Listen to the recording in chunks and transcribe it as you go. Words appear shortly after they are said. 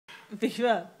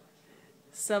Viva,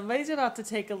 somebody's about to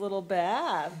take a little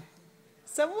bath.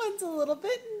 Someone's a little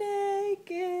bit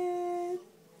naked.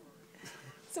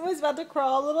 Someone's about to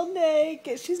crawl a little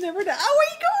naked. She's never done. Oh, where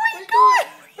you going? Where you going?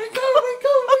 Where you going? Where you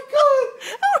going? Where you going?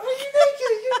 Are you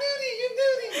naked? You nudie. You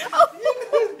nudie. You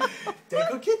nudie. They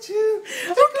go get you.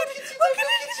 They go get you. They go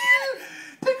get you.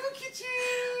 They go get you.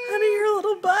 Honey, your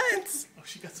little butts. Oh,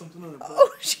 she got something on her butt.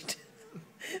 Oh, she did.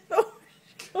 Oh,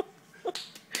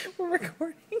 we're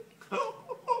recording.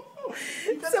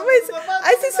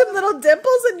 I see some little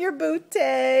dimples in your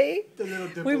booty.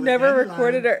 We've never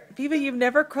recorded her. Viva, you've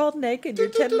never crawled naked. You're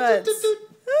 10 months.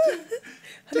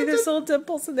 Honey, there's little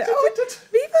dimples in there. Oh,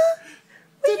 Viva,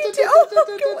 what are you doing? Oh,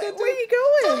 where are you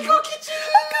going? Go get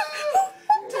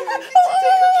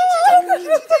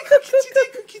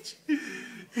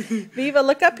you. Viva,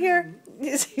 look up here.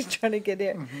 He's trying to get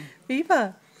in.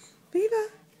 Viva, Viva,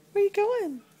 where are you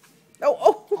going?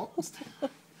 Oh.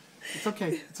 It's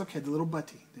okay. It's okay. The little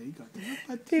Butty. There you go. The little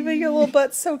Butty. Viva, your little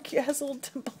butt's so cute. It has little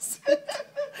dimples.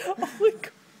 Oh my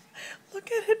God.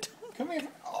 Look at it. Come here.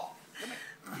 Oh,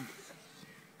 come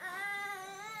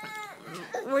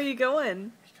here. Where are you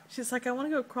going? She's like, I want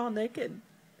to go crawl naked.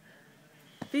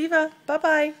 Viva,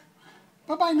 bye-bye.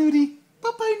 Bye-bye, Nudie.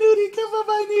 Bye-bye, Nudie. Come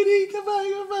bye-bye, Nudie. Come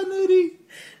bye-bye, Nudie.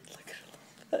 Look at her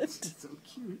little butt. She's so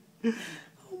cute.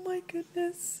 Oh my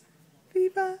goodness.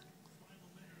 Viva.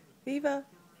 Viva.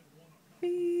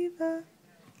 Viva.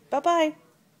 Bye-bye.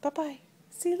 Bye-bye.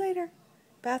 See you later.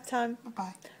 Bath time.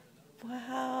 Bye-bye.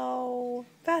 Wow.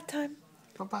 Bath time.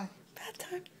 Bye-bye. Bath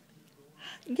time.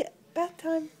 Yeah, bath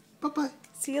time. Bye-bye.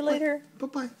 See you later.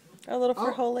 Bye-bye. Our little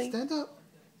frijoles. Stand up.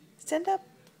 Stand up.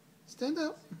 Stand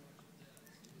up.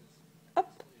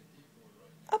 Up.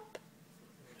 Up.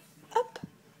 Up.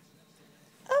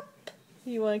 Up.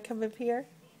 You want to come up here?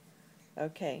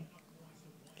 Okay.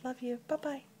 Love you.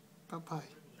 Bye-bye. Bye-bye.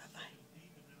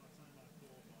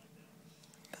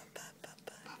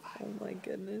 Oh my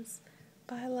goodness.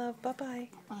 Bye, love. Bye-bye.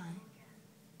 Bye-bye.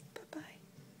 Bye-bye.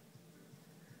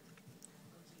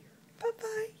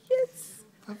 Bye-bye. Yes.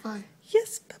 Bye-bye.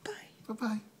 Yes. Bye-bye.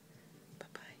 Bye-bye.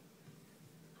 Bye-bye.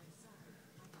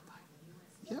 Bye-bye.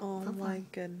 Yep, Oh bye-bye. my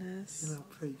goodness. You little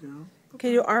pretty girl.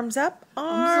 Okay, do arms up.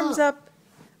 Arms up.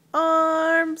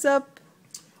 Arms up.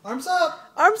 Arms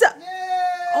up. Arms up. Yay!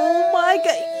 Oh my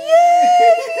God.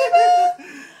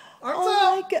 Yay! Arms Oh up.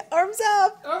 my God. Arms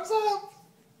up. Arms up.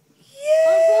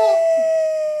 Yay!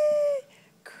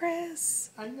 Chris,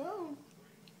 I know.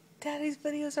 Daddy's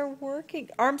videos are working.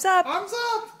 Arms up. Arms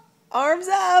up. Arms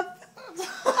up.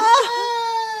 Oh.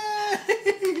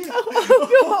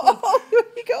 Oh, where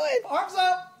are you going? Arms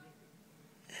up.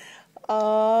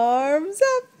 Arms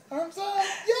up. Arms up.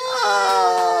 Yay!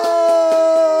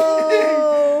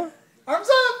 Oh. Arms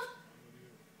up.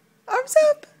 Arms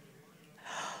up.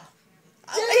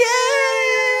 Yay!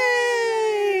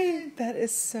 That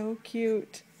is so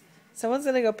cute. Someone's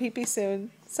going to go pee-pee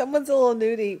soon. Someone's a little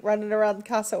nudie running around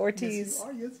Casa Ortiz. Yes, you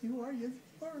are. Yes, you are. Yes,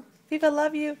 you are. Viva,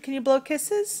 love you. Can you blow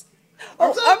kisses?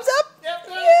 Arms up. Arms up. Yep.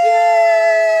 Yay!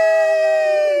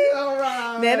 All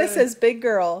right. Nana says big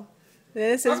girl.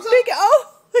 Nana says Arms big. up. Oh.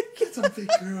 That's a big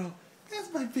girl. That's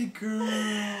my big girl.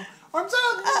 Arms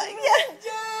up. Yeah.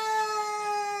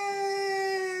 Yay!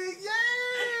 Yay!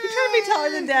 You're trying to be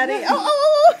taller than Daddy. Oh.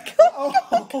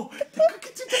 Oh.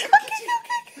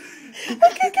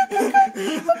 Okay, go.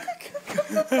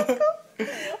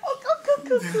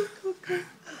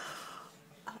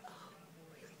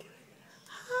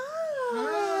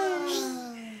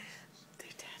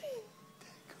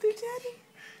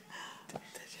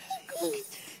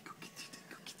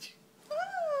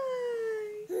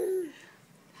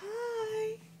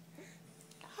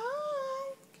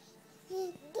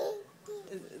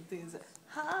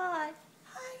 Hi.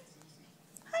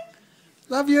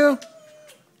 Love you.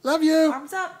 Love you.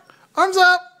 Arms up. Arms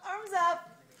up. Arms up.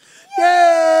 Yay!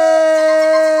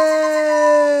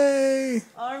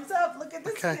 Arms up. Look at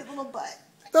this Okay. cute little butt.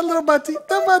 The little Butty.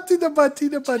 The Butty. The Butty.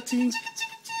 The Butty.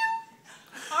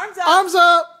 Arms up. Arms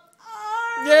up.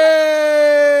 Arms.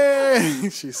 Yay!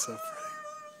 She's so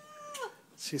pretty.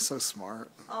 She's so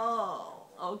smart. Oh,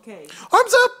 okay.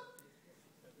 Arms up.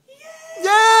 Yay!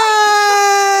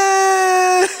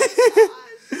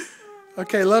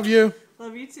 Okay, love you.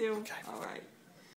 Love you too. Okay.